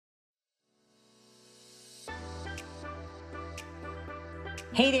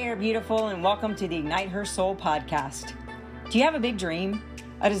Hey there, beautiful, and welcome to the Ignite Her Soul podcast. Do you have a big dream?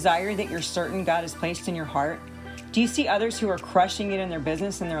 A desire that you're certain God has placed in your heart? Do you see others who are crushing it in their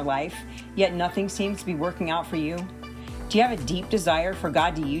business and their life, yet nothing seems to be working out for you? Do you have a deep desire for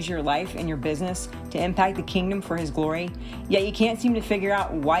God to use your life and your business to impact the kingdom for His glory, yet you can't seem to figure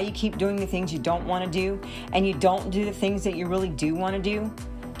out why you keep doing the things you don't want to do, and you don't do the things that you really do want to do?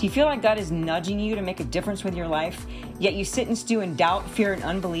 Do you feel like God is nudging you to make a difference with your life, yet you sit and stew in doubt, fear, and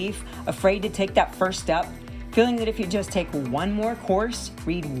unbelief, afraid to take that first step, feeling that if you just take one more course,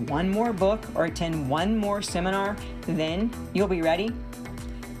 read one more book, or attend one more seminar, then you'll be ready?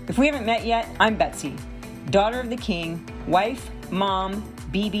 If we haven't met yet, I'm Betsy, daughter of the King, wife, mom,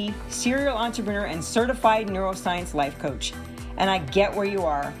 BB, serial entrepreneur, and certified neuroscience life coach. And I get where you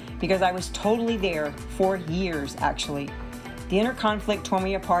are because I was totally there for years, actually. The inner conflict tore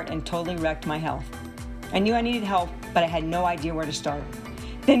me apart and totally wrecked my health. I knew I needed help, but I had no idea where to start.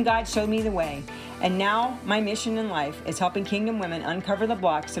 Then God showed me the way, and now my mission in life is helping kingdom women uncover the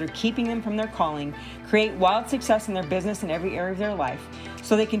blocks that are keeping them from their calling, create wild success in their business in every area of their life,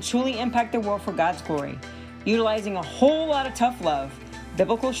 so they can truly impact the world for God's glory, utilizing a whole lot of tough love,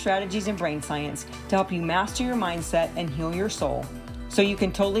 biblical strategies, and brain science to help you master your mindset and heal your soul, so you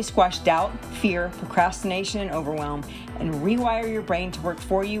can totally squash doubt, fear, procrastination, and overwhelm, and rewire your brain to work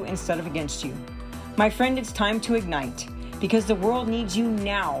for you instead of against you. My friend, it's time to ignite, because the world needs you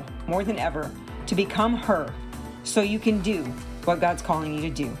now more than ever to become her, so you can do what God's calling you to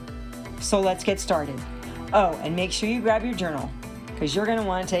do. So let's get started. Oh, and make sure you grab your journal, because you're going to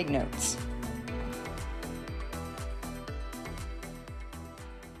want to take notes.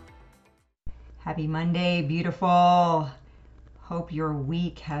 Happy Monday, beautiful. Hope your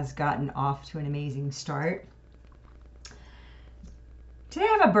week has gotten off to an amazing start. Today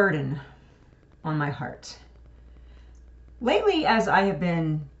I have a burden on my heart. Lately, as I have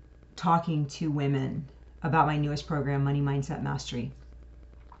been talking to women about my newest program, Money Mindset Mastery,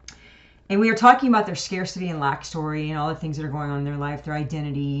 and we are talking about their scarcity and lack story and all the things that are going on in their life, their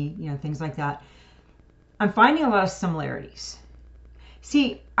identity, things like that, I'm finding a lot of similarities.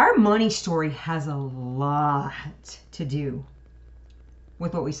 See, our money story has a lot to do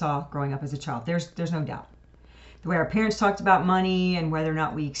with what we saw growing up as a child. There's no doubt. The way our parents talked about money and whether or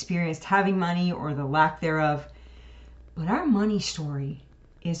not we experienced having money or the lack thereof. But our money story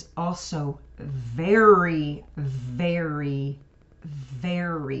is also very, very,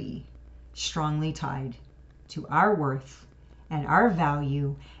 very strongly tied to our worth and our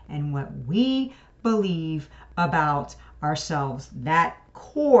value and what we believe about ourselves, that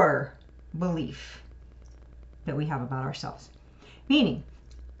core belief that we have about ourselves. Meaning,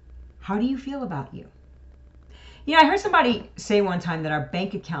 how do you feel about you? I heard somebody say one time that our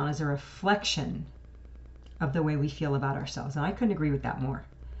bank account is a reflection of the way we feel about ourselves. And I couldn't agree with that more.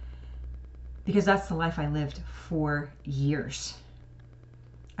 Because that's the life I lived for years.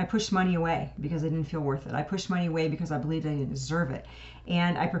 I pushed money away because I didn't feel worth it. I pushed money away because I believed I didn't deserve it.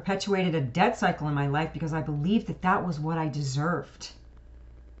 And I perpetuated a debt cycle in my life because I believed that that was what I deserved.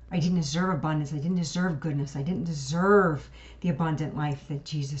 I didn't deserve abundance. I didn't deserve goodness. I didn't deserve the abundant life that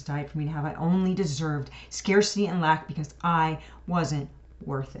Jesus died for me to have. I only deserved scarcity and lack because I wasn't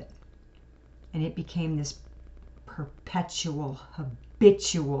worth it. And it became this perpetual,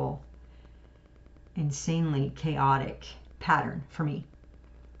 habitual, insanely chaotic pattern for me,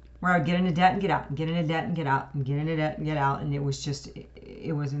 where I would get into debt and get out, and get into debt and get out, and get into debt and get out, and it was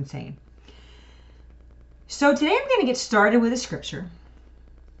insane. So today I'm going to get started with a scripture.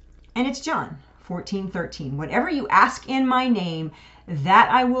 And it's John 14:13. Whatever you ask in my name, that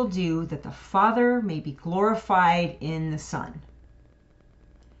I will do, that the Father may be glorified in the Son.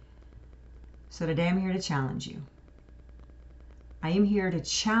 So today I'm here to challenge you. I am here to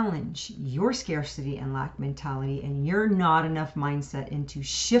challenge your scarcity and lack mentality and your not enough mindset into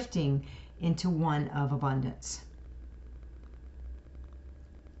shifting into one of abundance.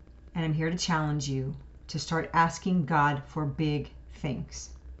 And I'm here to challenge you to start asking God for big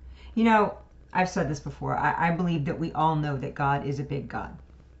things. I've said this before. I believe that we all know that God is a big God.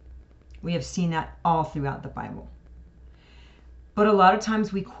 We have seen that all throughout the Bible. But a lot of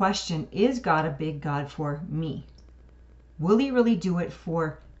times we question, is God a big God for me? Will He really do it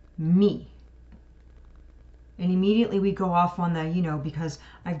for me? And immediately we go off on the, because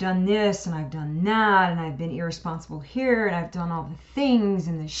I've done this and I've done that and I've been irresponsible here and I've done all the things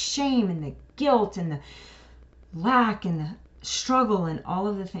and the shame and the guilt and the lack and the struggle and all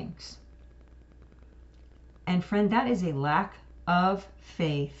of the things. And friend, that is a lack of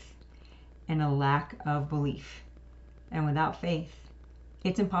faith and a lack of belief. And without faith,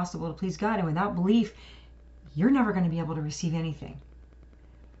 it's impossible to please God. And without belief, you're never going to be able to receive anything.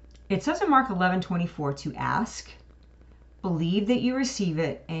 It says in Mark 11:24 to ask, believe that you receive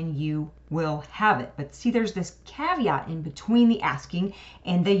it, and you will have it. But see, there's this caveat in between the asking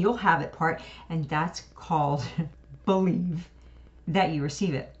and the you'll have it part, and that's called believe that you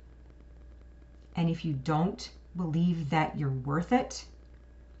receive it. And if you don't believe that you're worth it,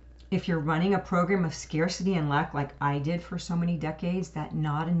 if you're running a program of scarcity and lack like I did for so many decades, that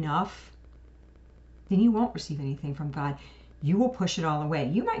not enough, then you won't receive anything from God. You will push it all away.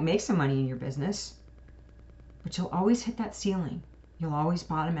 You might make some money in your business, but you'll always hit that ceiling. You'll always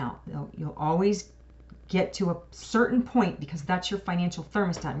bottom out. You'll always get to a certain point because that's your financial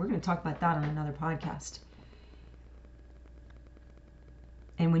thermostat. We're going to talk about that on another podcast.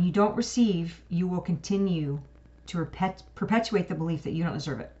 And when you don't receive, you will continue to perpetuate the belief that you don't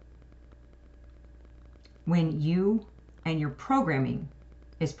deserve it. When you and your programming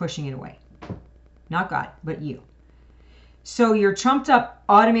is pushing it away. Not God, but you. So your trumped up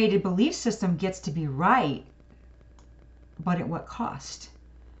automated belief system gets to be right, but at what cost?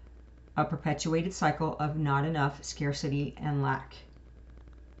 A perpetuated cycle of not enough, scarcity, and lack.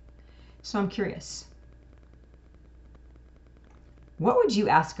 So I'm curious. What would you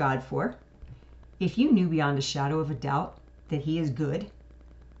ask God for if you knew beyond a shadow of a doubt that He is good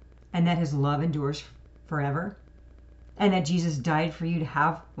and that His love endures forever and that Jesus died for you to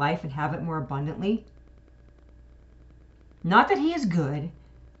have life and have it more abundantly? Not that He is good,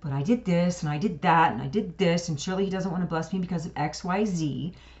 but I did this and I did that and I did this and surely He doesn't want to bless me because of X, Y,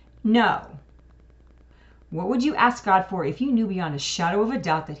 Z. No. What would you ask God for if you knew beyond a shadow of a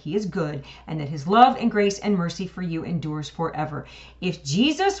doubt that He is good and that His love and grace and mercy for you endures forever? If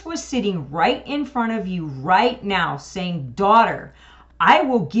Jesus was sitting right in front of you right now saying, daughter, I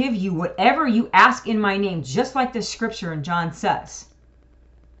will give you whatever you ask in my name, just like the scripture in John says,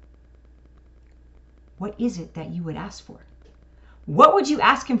 what is it that you would ask for? What would you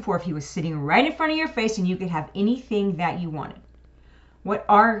ask Him for if He was sitting right in front of your face and you could have anything that you wanted? What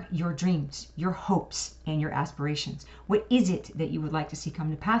are your dreams, your hopes, and your aspirations? What is it that you would like to see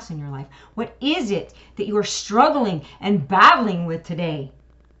come to pass in your life? What is it that you are struggling and battling with today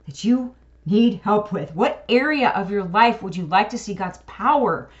that you need help with? What area of your life would you like to see God's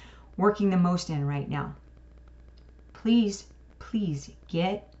power working the most in right now? Please, please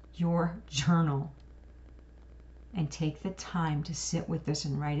get your journal and take the time to sit with this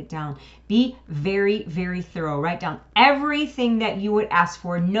and write it down. Be very, very thorough. Write down everything that you would ask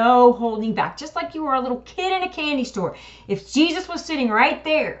for. No holding back. Just like you were a little kid in a candy store. If Jesus was sitting right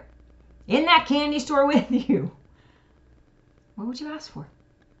there in that candy store with you, what would you ask for?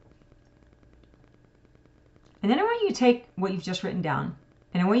 And then I want you to take what you've just written down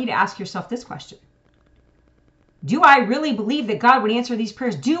and I want you to ask yourself this question. Do I really believe that God would answer these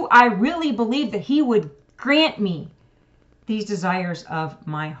prayers? Do I really believe that He would grant me these desires of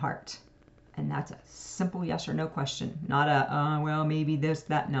my heart? And that's a simple yes or no question. Not a, well, maybe this,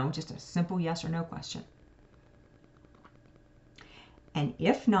 that. No, just a simple yes or no question. And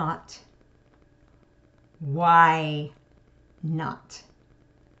if not, why not?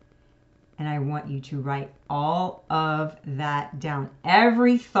 And I want you to write all of that down.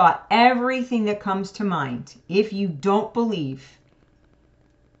 Every thought, everything that comes to mind, if you don't believe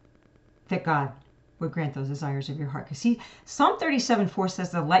that God would grant those desires of your heart. Because see, Psalm 37:4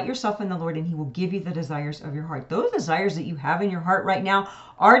 says, delight yourself in the Lord and He will give you the desires of your heart. Those desires that you have in your heart right now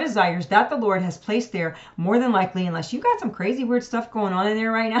are desires that the Lord has placed there more than likely, unless you got some crazy weird stuff going on in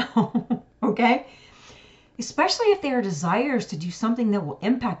there right now. Okay? Especially if they are desires to do something that will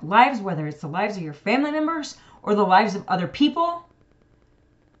impact lives, whether it's the lives of your family members or the lives of other people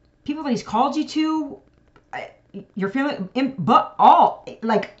that He's called you to, your family, but all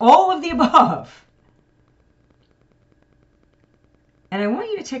of the above. And I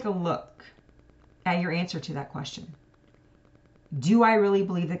want you to take a look at your answer to that question. Do I really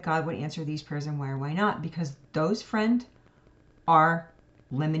believe that God would answer these prayers, and why or why not? Because those, friend, are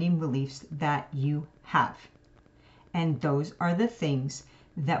limiting beliefs that you have. And those are the things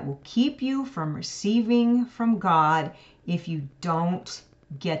that will keep you from receiving from God if you don't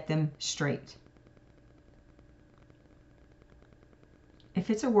get them straight. If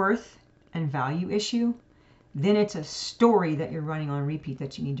it's a worth and value issue, then it's a story that you're running on repeat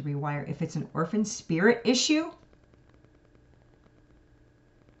that you need to rewire. If it's an orphan spirit issue,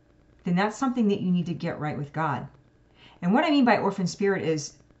 then that's something that you need to get right with God. And what I mean by orphan spirit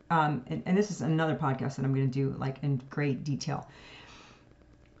is, and this is another podcast that I'm going to do in great detail.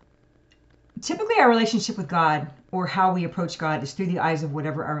 Typically our relationship with God, or how we approach God, is through the eyes of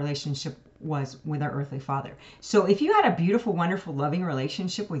whatever our relationship was with our earthly father. So if you had a beautiful, wonderful, loving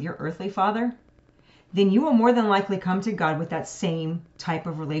relationship with your earthly father, then you will more than likely come to God with that same type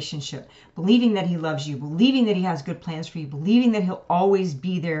of relationship, believing that he loves you, believing that he has good plans for you, believing that he'll always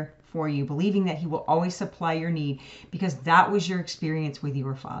be there for you, believing that he will always supply your need, because that was your experience with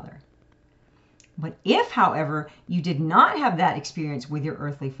your father. But if, however, you did not have that experience with your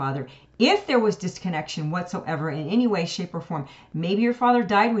earthly father, if there was disconnection whatsoever in any way, shape, or form, maybe your father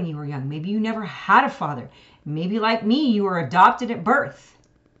died when you were young, maybe you never had a father, maybe like me, you were adopted at birth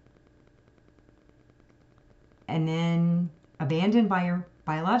and then abandoned by your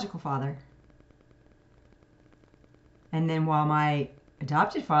biological father. And then while my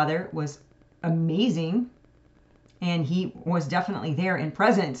adopted father was amazing, and he was definitely there and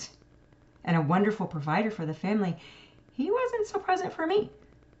present and a wonderful provider for the family, he wasn't so present for me.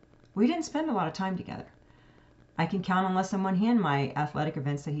 We didn't spend a lot of time together. I can count on less than one hand my athletic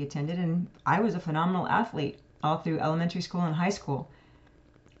events that he attended, and I was a phenomenal athlete all through elementary school and high school.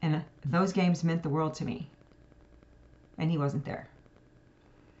 And those games meant the world to me. And he wasn't there.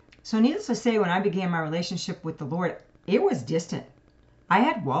 So needless to say, when I began my relationship with the Lord, it was distant. I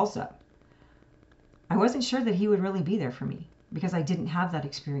had walls up. I wasn't sure that he would really be there for me because I didn't have that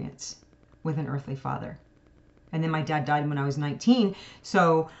experience with an earthly father. And then my dad died when I was 19.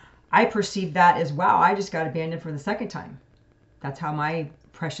 So I perceived that as, wow, I just got abandoned for the second time. That's how my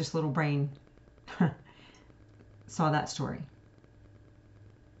precious little brain saw that story.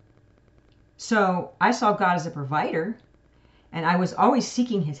 So I saw God as a provider, and I was always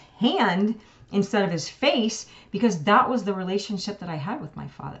seeking his hand instead of his face because that was the relationship that I had with my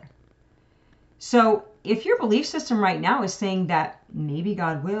father. So if your belief system right now is saying that maybe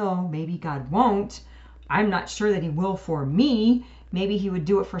God will, maybe God won't, I'm not sure that he will for me, maybe he would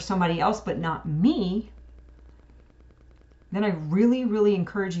do it for somebody else but not me, then I really, really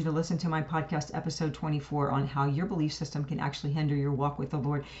encourage you to listen to my podcast episode 24 on how your belief system can actually hinder your walk with the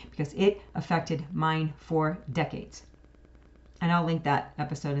Lord, because it affected mine for decades. And I'll link that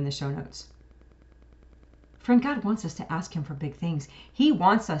episode in the show notes. Friend, God wants us to ask him for big things. He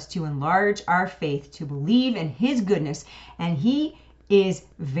wants us to enlarge our faith, to believe in his goodness, and he is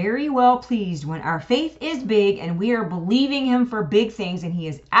very well pleased when our faith is big and we are believing him for big things, and he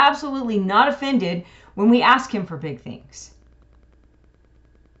is absolutely not offended when we ask him for big things.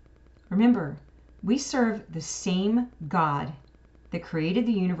 Remember, we serve the same God that created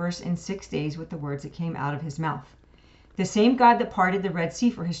the universe in 6 days with the words that came out of his mouth. The same God that parted the Red Sea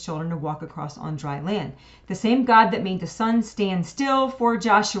for his children to walk across on dry land. The same God that made the sun stand still for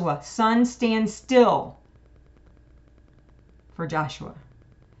Joshua. Sun stand still for Joshua.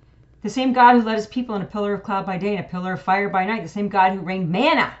 The same God who led his people in a pillar of cloud by day and a pillar of fire by night. The same God who rained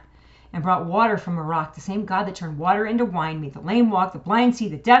manna and brought water from a rock. The same God that turned water into wine, made the lame walk, the blind see,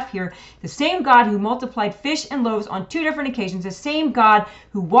 the deaf hear. The same God who multiplied fish and loaves on 2 different occasions. The same God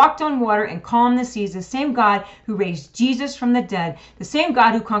who walked on water and calmed the seas. The same God who raised Jesus from the dead. The same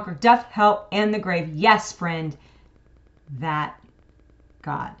God who conquered death, hell, and the grave. Yes, friend, that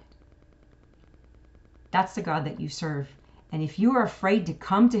God. That's the God that you serve. And if you are afraid to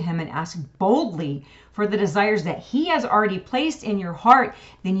come to him and ask boldly for the desires that he has already placed in your heart,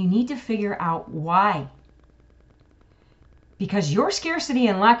 then you need to figure out why. Because your scarcity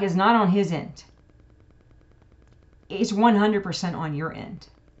and lack is not on his end. It's 100% on your end.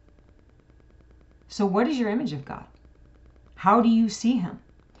 So what is your image of God? How do you see him?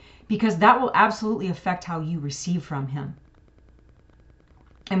 Because that will absolutely affect how you receive from him.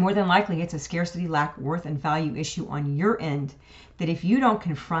 And more than likely, it's a scarcity, lack, worth, and value issue on your end that if you don't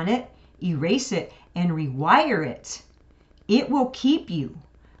confront it, erase it, and rewire it, it will keep you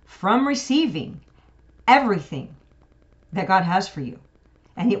from receiving everything that God has for you.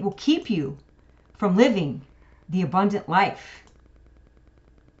 And it will keep you from living the abundant life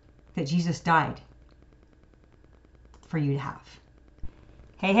that Jesus died for you to have.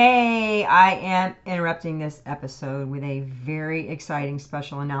 Hey, I am interrupting this episode with a very exciting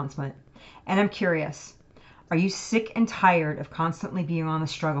special announcement. And I'm curious, are you sick and tired of constantly being on the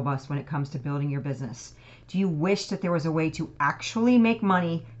struggle bus when it comes to building your business? Do you wish that there was a way to actually make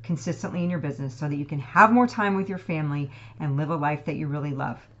money consistently in your business so that you can have more time with your family and live a life that you really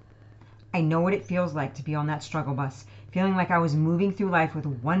love? I know what it feels like to be on that struggle bus, feeling like I was moving through life with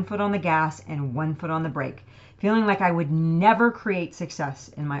 1 foot on the gas and 1 foot on the brake, feeling like I would never create success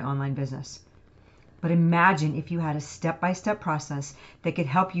in my online business. But imagine if you had a step-by-step process that could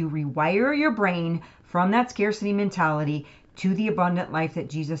help you rewire your brain from that scarcity mentality to the abundant life that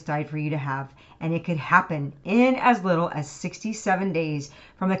Jesus died for you to have. And it could happen in as little as 67 days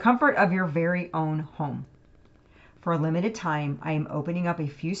from the comfort of your very own home. For a limited time, I am opening up a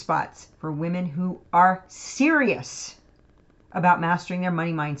few spots for women who are serious about mastering their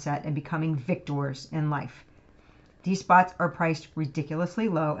money mindset and becoming victors in life. These spots are priced ridiculously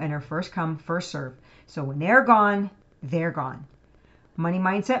low and are first come, first serve. So when they're gone, they're gone. Money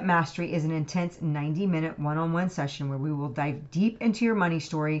Mindset Mastery is an intense 90-minute one-on-one session where we will dive deep into your money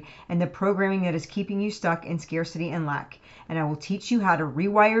story and the programming that is keeping you stuck in scarcity and lack. And I will teach you how to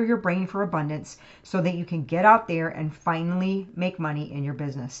rewire your brain for abundance so that you can get out there and finally make money in your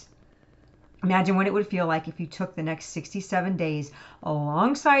business. Imagine what it would feel like if you took the next 67 days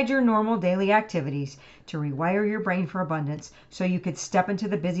alongside your normal daily activities to rewire your brain for abundance so you could step into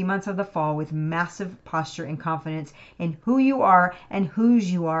the busy months of the fall with massive posture and confidence in who you are and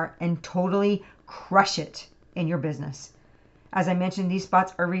whose you are and totally crush it in your business. As I mentioned, these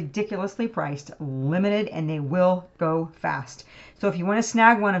spots are ridiculously priced, limited, and they will go fast. So if you want to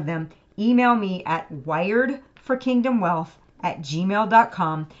snag one of them, email me at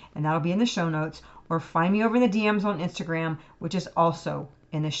wiredforkingdomwealth@gmail.com, and that'll be in the show notes, or find me over in the DMs on Instagram, which is also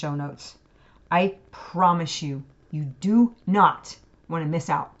in the show notes. I promise you, you do not want to miss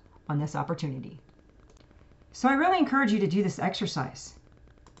out on this opportunity. So I really encourage you to do this exercise.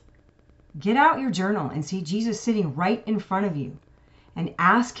 Get out your journal and see Jesus sitting right in front of you and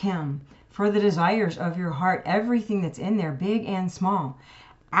ask him for the desires of your heart, everything that's in there, big and small.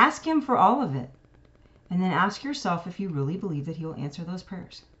 Ask him for all of it. And then ask yourself if you really believe that he will answer those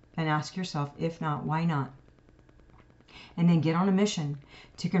prayers. And ask yourself, if not, why not? And then get on a mission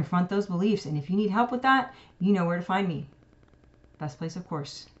to confront those beliefs. And if you need help with that, you know where to find me. Best place, of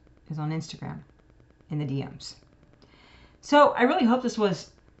course, is on Instagram in the DMs. So I really hope this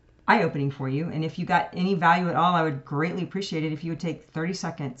was eye-opening for you. And if you got any value at all, I would greatly appreciate it if you would take 30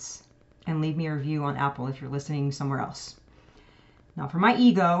 seconds and leave me a review on Apple if you're listening somewhere else. Not for my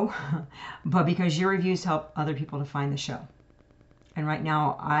ego, but because your reviews help other people to find the show. And right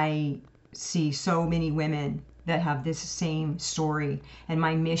now I see so many women that have this same story, and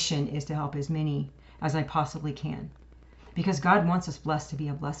my mission is to help as many as I possibly can. Because God wants us blessed to be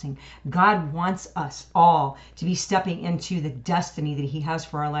a blessing. God wants us all to be stepping into the destiny that he has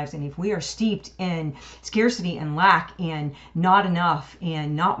for our lives. And if we are steeped in scarcity and lack and not enough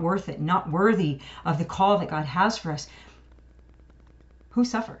and not worth it, not worthy of the call that God has for us, who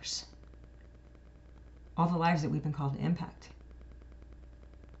suffers? All the lives that we've been called to impact.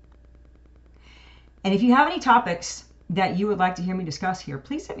 And if you have any topics that you would like to hear me discuss here,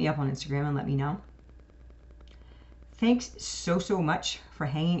 please hit me up on Instagram and let me know. Thanks so much for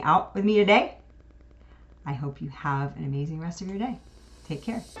hanging out with me today. I hope you have an amazing rest of your day. Take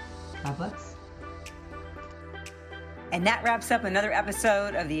care. God bless. And that wraps up another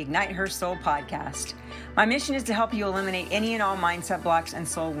episode of the Ignite Her Soul podcast. My mission is to help you eliminate any and all mindset blocks and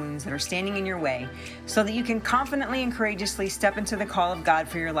soul wounds that are standing in your way so that you can confidently and courageously step into the call of God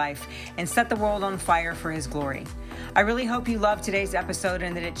for your life and set the world on fire for his glory. I really hope you loved today's episode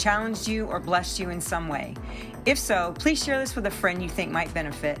and that it challenged you or blessed you in some way. If so, please share this with a friend you think might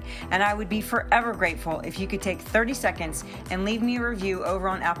benefit, and I would be forever grateful if you could take 30 seconds and leave me a review over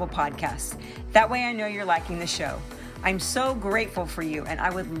on Apple Podcasts. That way I know you're liking the show. I'm so grateful for you, and I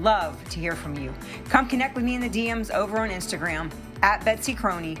would love to hear from you. Come connect with me in the DMs over on Instagram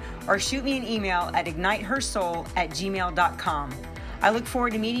 @BetsyCroney, or shoot me an email at ignitehersoul@gmail.com. I look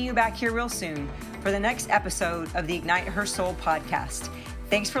forward to meeting you back here real soon for the next episode of the Ignite Her Soul podcast.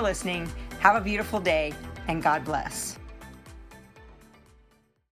 Thanks for listening. Have a beautiful day, and God bless.